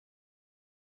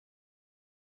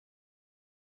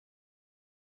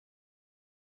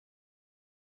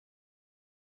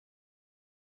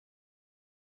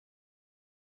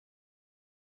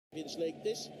Champions League.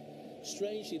 This,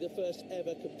 strangely, the first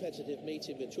ever competitive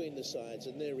meeting between the sides,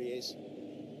 and there he is,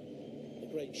 the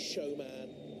great showman,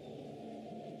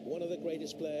 one of the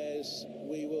greatest players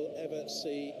we will ever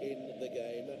see in the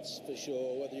game, that's for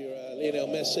sure. Whether you're a Lionel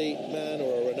Messi man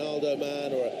or a Ronaldo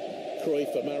man or a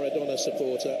Cruyff or Maradona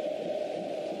supporter,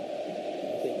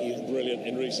 I think you've brilliant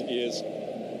in recent years.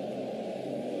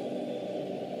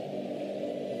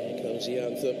 Here comes the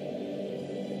anthem.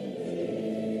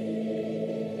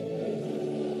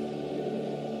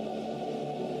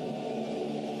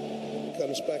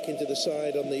 Comes back into the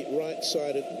side on the right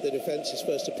side of the defence, his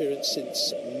first appearance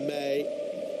since May.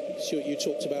 Stuart, you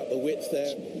talked about the width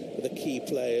there, the key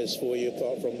players for you,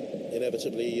 apart from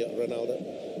inevitably Ronaldo.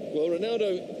 Well,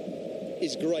 Ronaldo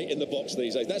is great in the box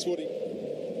these days. That's what he...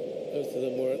 Both of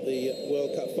them were at the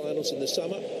World Cup finals in the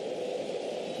summer.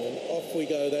 And off we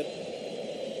go then.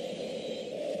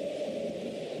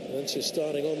 Ruventus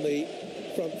starting on the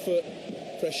front foot.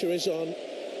 Pressure is on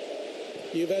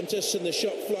Ruventus, and the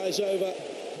shot flies over.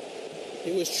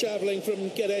 It was travelling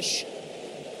from Gedesh.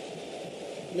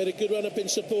 Made a good run up in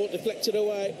support, deflected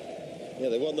away. Yeah,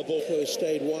 they won the ball. Who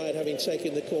stayed wide, having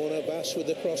taken the corner. Vass with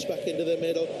the cross back into the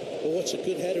middle. Oh, what a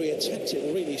good header. He attacked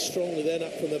it really strongly then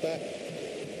up from the back.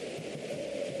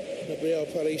 Gabriel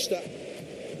Paulista.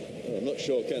 Well, I'm not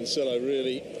sure Cancelo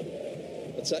really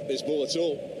attacked this ball at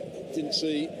all. Didn't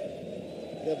see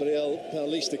Gabriel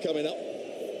Paulista coming up.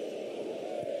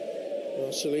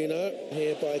 Marcelino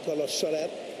here by Carlos Soler.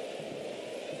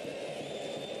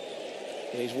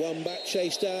 And he's one back,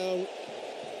 chased down,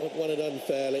 won it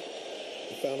unfairly.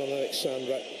 He found on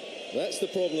Alexandra. That's the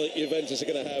problem that Juventus are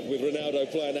going to have with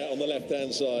Ronaldo playing out on the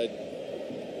left-hand side.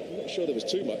 I'm not sure there was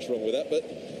too much wrong with that, but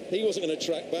he wasn't going to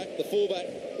track back. The fullback,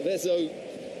 Vezzo,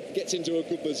 gets into a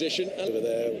good position. Over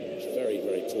there, it's very,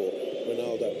 very poor.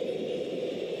 Ronaldo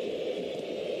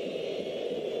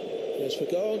goes for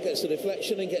goal, gets the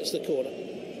deflection and gets the corner.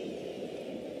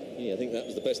 Yeah, I think that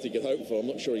was the best he could hope for. I'm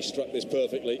not sure he struck this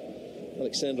perfectly.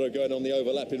 Alexandro going on the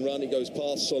overlapping run. He goes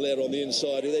past Soler on the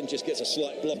inside, who then just gets a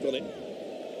slight block on it.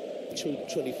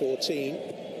 2014.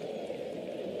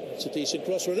 It's a decent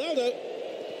cross. Ronaldo.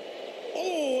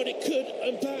 Oh, and it could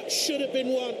and perhaps should have been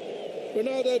one.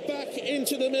 Ronaldo back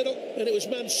into the middle, and it was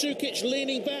Mandzukic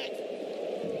leaning back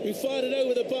who fired it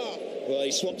over the bar. Well,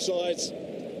 he swapped sides.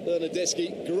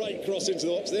 Bernardeschi, great cross into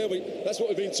the box there. That's what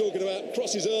we've been talking about.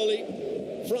 Crosses early,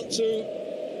 front two.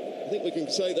 I think we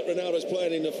can say that Ronaldo's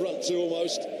playing in the front two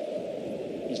almost.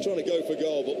 He's trying to go for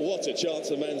goal, but what a chance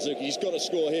of Mandzukic. He's got to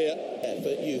score here.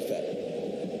 Effort, Juve.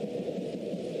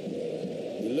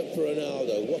 You look for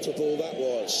Ronaldo. What a ball that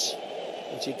was.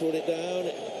 And he brought it down.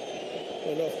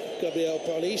 Went off Gabriel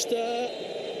Paulista.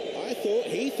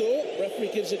 He thought. Referee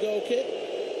gives a goal kick.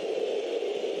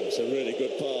 It's a really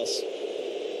good pass.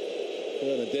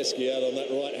 Bernardeschi out on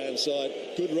that right-hand side.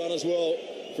 Good run as well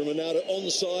from Ronaldo.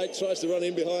 Onside, tries to run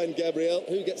in behind Gabriel.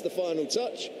 Who gets the final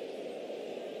touch?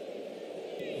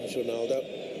 It's Ronaldo.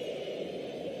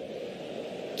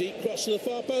 Deep cross to the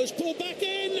far post. Pulled back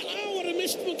in. Oh, what a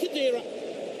miss from Khedira.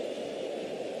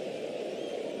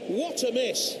 What a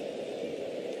miss.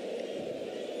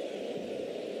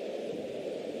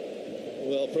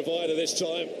 Well, provider this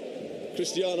time.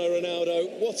 Cristiano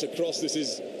Ronaldo. What a cross this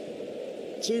is.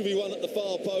 2v1 at the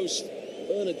far post.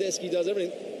 Bernardeschi does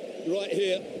everything right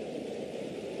here.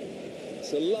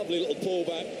 It's a lovely little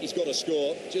pullback. He's got to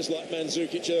score, just like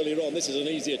Mandzukic earlier on. This is an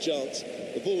easier chance.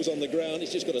 The ball's on the ground.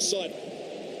 He's just got a sight.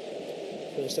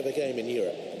 First ever game in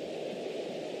Europe.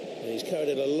 And he's carried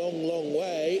it a long, long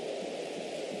way.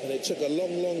 And it took a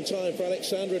long, long time for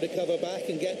Alexandra to cover back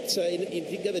and get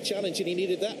the challenge, and he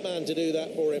needed that man to do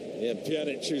that for him. Yeah,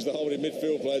 Pjanic, who's the holding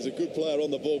midfield player, is a good player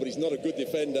on the ball, but he's not a good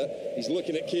defender. He's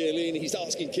looking at Chiellini. He's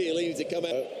asking Chiellini to come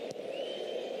out.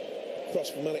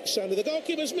 Cross from Alexandra. The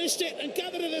goalkeeper's missed it and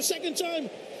gathered it a second time.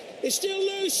 It's still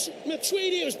loose.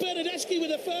 Matuidi, it was Bernardeschi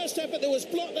with the first effort. There was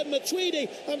blocked at Matuidi,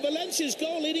 and Valencia's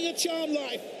goal leading a charmed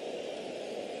life.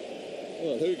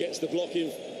 Well, who gets the blocking?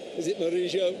 Is it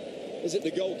Murillo? Is it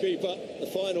the goalkeeper? The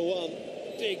final one.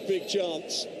 Big, big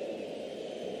chance.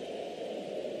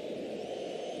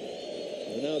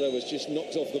 Ronaldo was just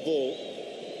knocked off the ball.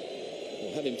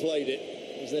 Well, having played it.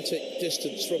 Athletic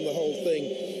distance from the whole thing.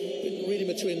 But reading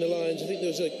between the lines, I think there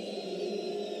was a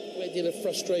great deal of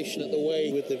frustration at the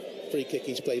way with the free kick.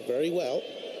 He's played very well.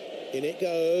 In it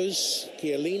goes.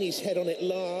 Chiellini's head on it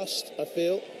last, I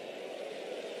feel.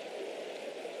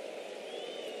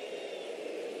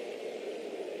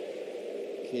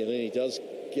 Chiellini does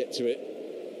get to it.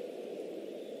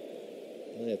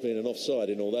 May have been an offside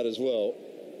in all that as well.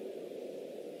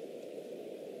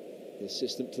 The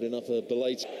assistant putting up a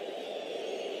belated.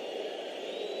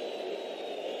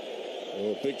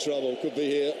 Oh, big trouble could be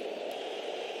here.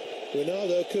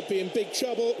 Ronaldo could be in big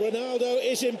trouble. Ronaldo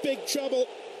is in big trouble.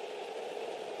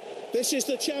 This is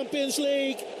the Champions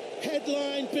League.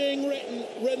 Headline being written.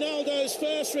 Ronaldo's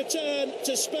first return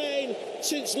to Spain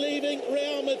since leaving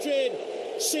Real Madrid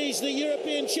sees the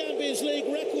European Champions League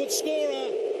record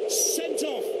scorer sent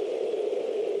off.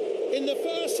 In the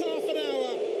first half an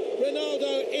hour,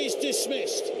 Ronaldo is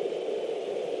dismissed.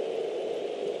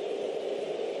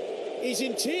 He's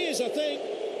in tears, I think.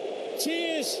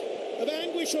 Tears of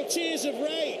anguish or tears of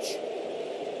rage.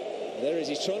 There he is,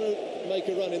 he's trying to make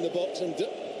a run in the box, and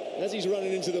as he's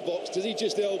running into the box, does he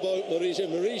just elbow Mauricio?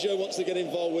 Mauricio wants to get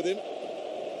involved with him.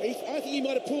 I think he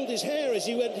might have pulled his hair as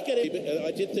he went to get it. But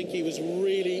I did think he was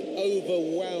really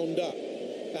overwound up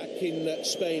back in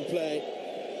Spain playing.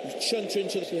 Chuntering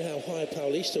to see how high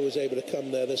Paulista was able to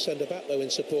come there. The centre-back, though, in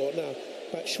support now.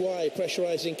 Batshuayi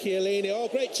pressurising Chiellini. Oh,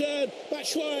 great turn.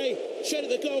 Batshuayi straight at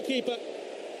the goalkeeper.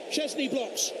 Chesney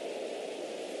blocks.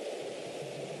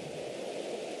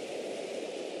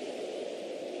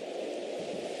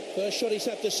 First shot he's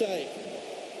had to save.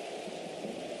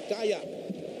 Daya.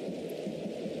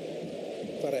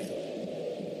 Parejo.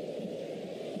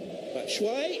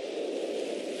 Batshuayi.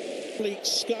 Complete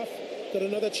scuff. Got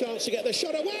another chance to get the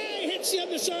shot away. Hits the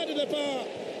underside of the bar.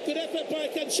 Good effort by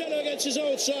Cancelo against his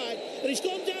old side. And he's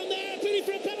gone down there, appealing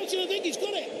for a penalty. I think he's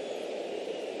got it.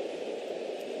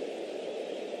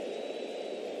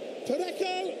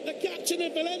 Parejo, the captain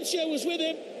of Valencia, was with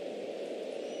him.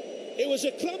 It was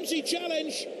a clumsy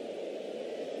challenge.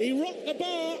 He rocked the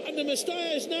bar, and the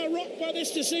Mestalla is now rocked by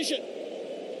this decision.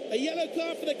 A yellow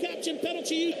card for the captain,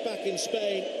 penalty back in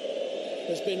Spain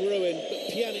has been ruined,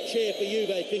 but Pjanic here for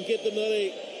Juve can give them the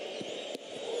lead.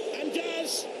 And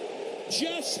does.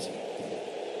 Just.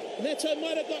 Neto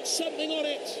might have got something on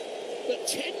it, but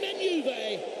 10 men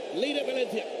Juve lead at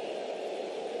Valencia.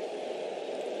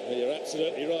 Well, you're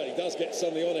absolutely right, he does get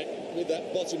something on it with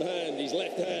that bottom hand, his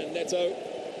left hand, Neto.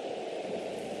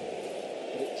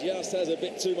 But it just has a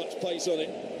bit too much pace on it.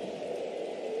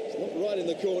 It's not right in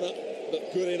the corner,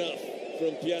 but good enough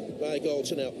from Pjanic. By goal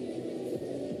to nil.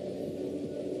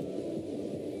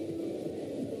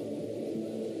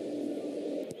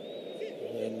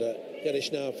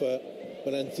 Geddes now for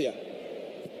Valencia.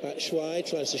 Batshuayi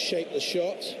tries to shape the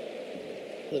shot.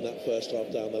 In that first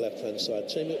half down the left-hand side.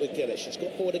 Team it with Geddes. He's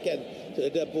got forward again to the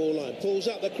dead ball line. Pulls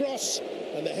out the cross.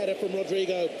 And the header from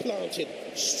Rodrigo planted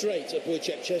straight at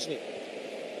Wojciech Chesney.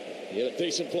 Yeah, a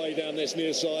decent play down this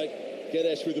near side.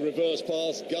 Geddes with the reverse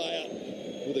pass. Gaia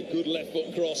with a good left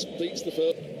foot cross. Beats the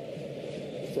first.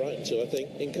 Frightened to, I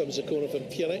think. In comes the corner from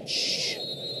Pjanic.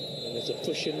 And there's a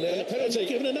push in there. And a penalty. He's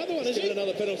given another one, He's given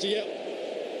another penalty, yeah.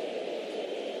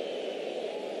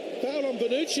 Foul on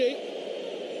Bonucci.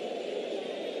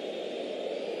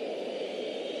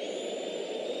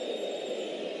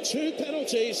 Two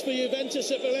penalties for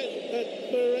Juventus at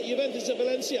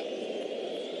Valencia.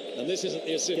 And this isn't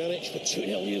the assist. Pjanic for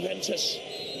 2-0 Juventus.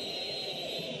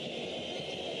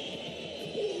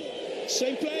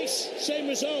 Same place, same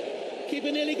result.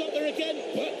 Keeper nearly got there again,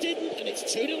 but didn't, and it's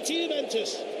 2-0 to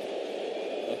Juventus.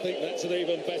 I think that's an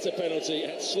even better penalty. It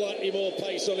had slightly more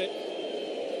pace on it.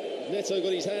 Neto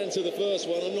got his hand to the first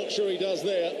one. I'm not sure he does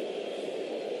there.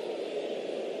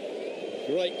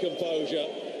 Great composure.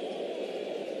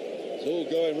 It's all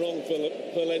going wrong for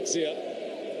Valencia.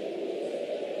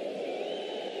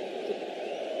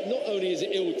 Not only is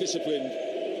it ill-disciplined,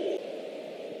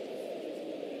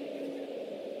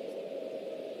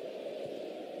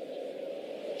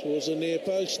 towards the near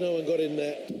post, no one got in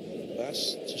there.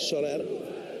 Pass to Soler.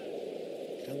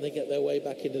 Can they get their way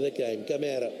back into the game?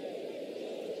 Gamera.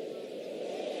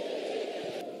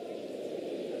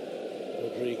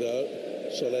 Rodrigo.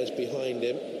 Soler's behind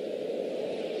him.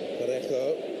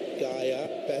 Parejo. Gaia.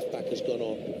 Bethback has gone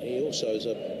on. He also is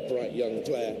a bright young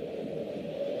player.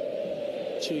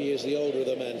 2 years the older of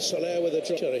the man. Soler with a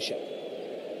drop. Cherisha.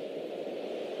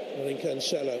 Running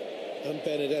Cancelo. And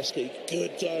Benedeschi,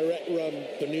 good direct run.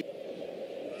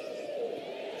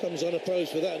 Comes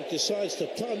unopposed for that and decides to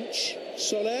punch.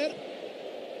 Soler.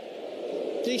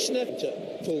 Decent effort to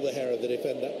pull the hair of the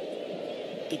defender.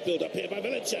 Good build up here by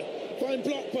Valencia. Fine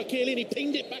block by Chiellini,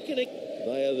 pinged it back in.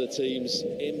 They are the teams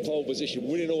in pole position,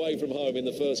 winning away from home in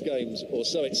the first games, or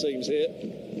so it seems here.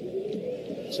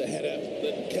 It's a header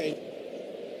that came.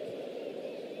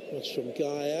 That's from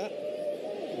Gaia.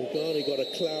 Rugani got a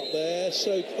clout there.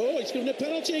 So, he's given a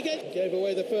penalty again. Gave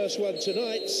away the first one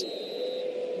tonight.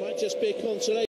 Might just be a consolation.